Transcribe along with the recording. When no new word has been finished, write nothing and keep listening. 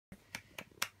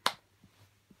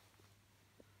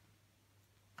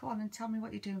Go on and tell me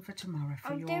what you're doing for tomorrow.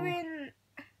 I'm doing...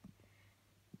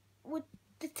 Would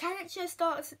the talent show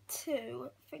starts at 2.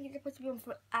 I think it's supposed to be on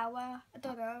for an hour. I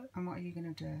don't know. And what are you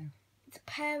going to do?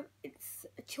 It's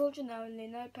children only,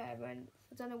 no parents.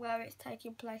 I don't know where it's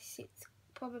taking place. It's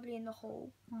probably in the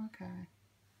hall. Okay.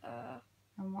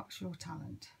 And what's your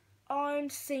talent? I'm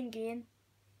singing.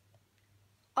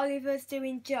 Oliver's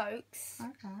doing jokes.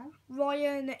 Okay.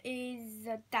 Ryan is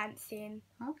dancing.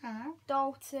 Okay.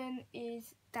 Dalton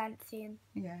is dancing.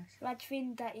 Yes.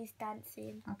 Rajvinda is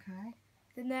dancing. Okay.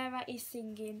 Danera is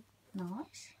singing.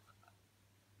 Nice.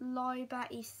 Liba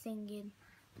is singing.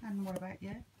 And what about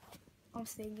you? I'm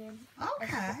singing.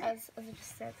 Okay. As I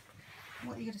just said.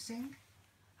 What are you going to sing?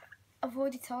 I've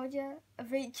already told you.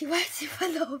 I've reached you waiting for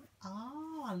love.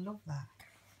 Oh, I love that.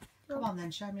 Come on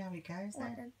then, show me how it goes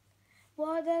then.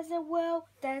 Well, there's a world,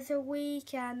 there's a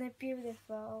week and a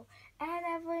beautiful. And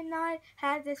every night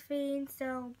has this feeling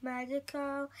so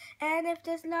magical. And if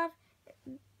there's love,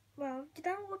 well, you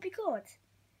know what would be good?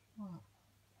 What?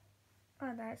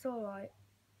 Oh no, it's alright.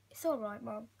 It's alright,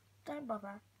 Mum. Don't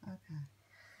bother. Okay.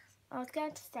 I was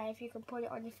going to say if you can put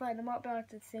it on your phone, I might be able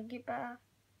to sing it better.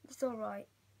 It's alright.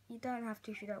 You don't have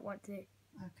to if you don't want to.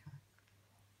 Okay.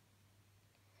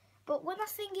 But when I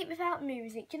sing it without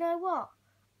music, do you know what?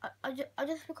 I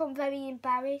just become very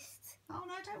embarrassed. Oh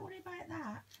no, don't worry about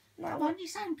that. No, Come on, you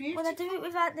sound beautiful. When I do it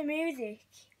without the music,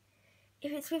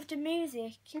 if it's with the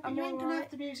music, yeah, but I'm you ain't going to alright. have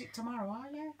the music tomorrow,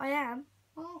 are you? I am.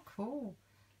 Oh, cool.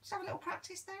 Just have a little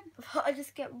practice then. But I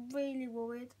just get really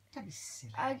worried. Don't be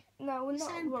silly. No, we're You not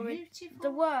sound worried. beautiful.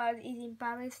 The word is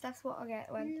embarrassed. That's what I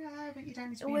get when. Yeah, but you don't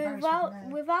need to be embarrassed with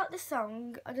me. Without the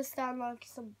song, I just sound like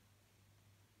some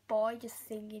boy just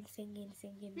singing.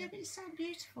 Yeah, but you sound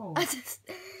beautiful. I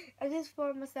just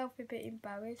find myself a bit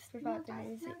embarrassed without the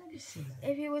music. No, don't be silly.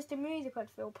 If it was the music, I'd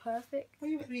feel perfect.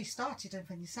 Well, you started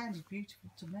and you sounded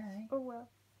beautiful to me. Oh well.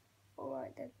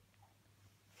 Alright then.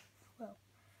 Well,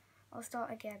 I'll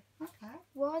start again. Okay.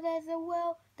 Well, there's a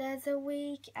world, there's a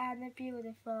week and a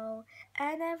beautiful.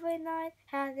 And every night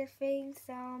has a thing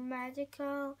so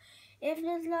magical. If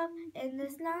there's love in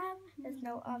this life, there's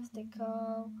no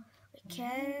obstacle. We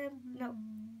can't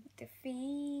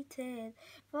defeated.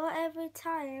 For every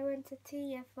tyrant a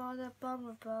tear for the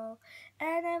vulnerable.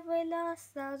 And every loss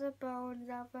are the bones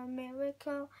of a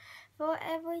miracle. For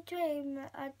every dream,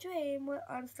 a dream we're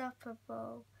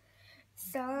unstoppable.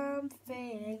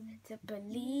 Something to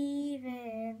believe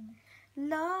in.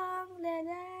 Long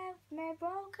left me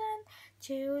broken.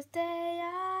 Tuesday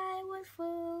I was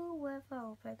full with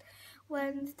open.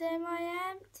 Wednesday my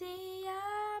empty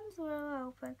arms were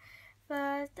open.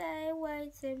 Thursday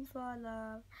waiting for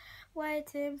love.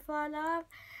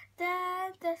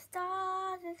 Then the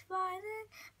stars is fighting,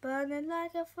 burning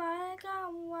like a fire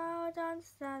gone wild on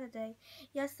Saturday.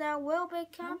 Yes, I will be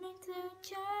coming to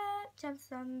church on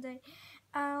Sunday.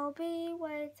 I'll be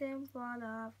waiting for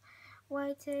love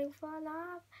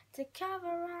to come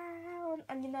around.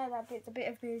 And you know that bit's a bit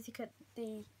of music at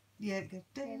the... Yeah.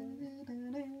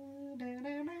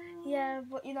 Yeah,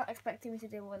 but you're not expecting me to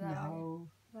do all that. No.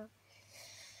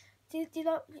 Do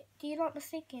you like the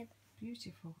singing?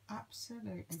 Beautiful,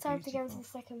 absolutely. It's time to beautiful. go into the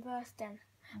second verse then.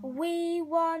 We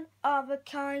one of a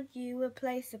kind, you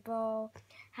irreplaceable.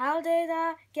 How did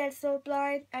I get so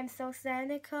blind and so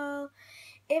cynical?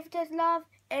 If there's love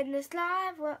in this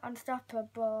life, we're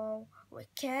unstoppable. We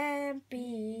can't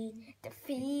be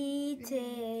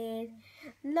defeated.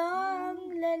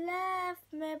 Lonely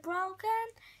left me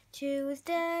broken.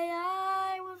 Tuesday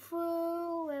I was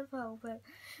full with hope.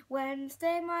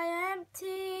 Wednesday my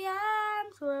empty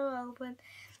arms were open.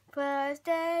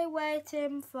 Thursday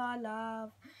waiting for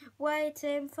love.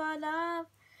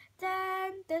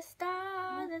 Then the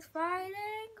stars is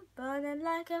fighting, burning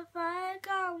like a fire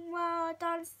gone wild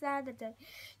on Saturday.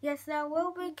 Yes, I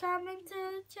will be coming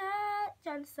to church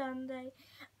on Sunday.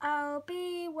 I'll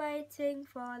be waiting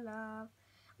for love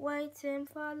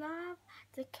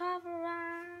to come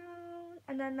around.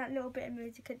 And then that little bit of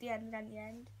music at the end and the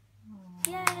end.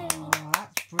 Yay! Oh,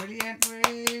 that's brilliant,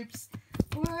 Rubes.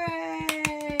 Hooray!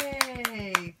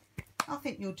 I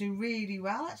think you'll do really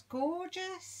well. That's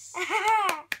gorgeous.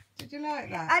 Did you like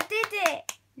that? I did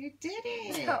it! You did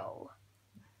it. No.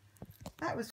 That was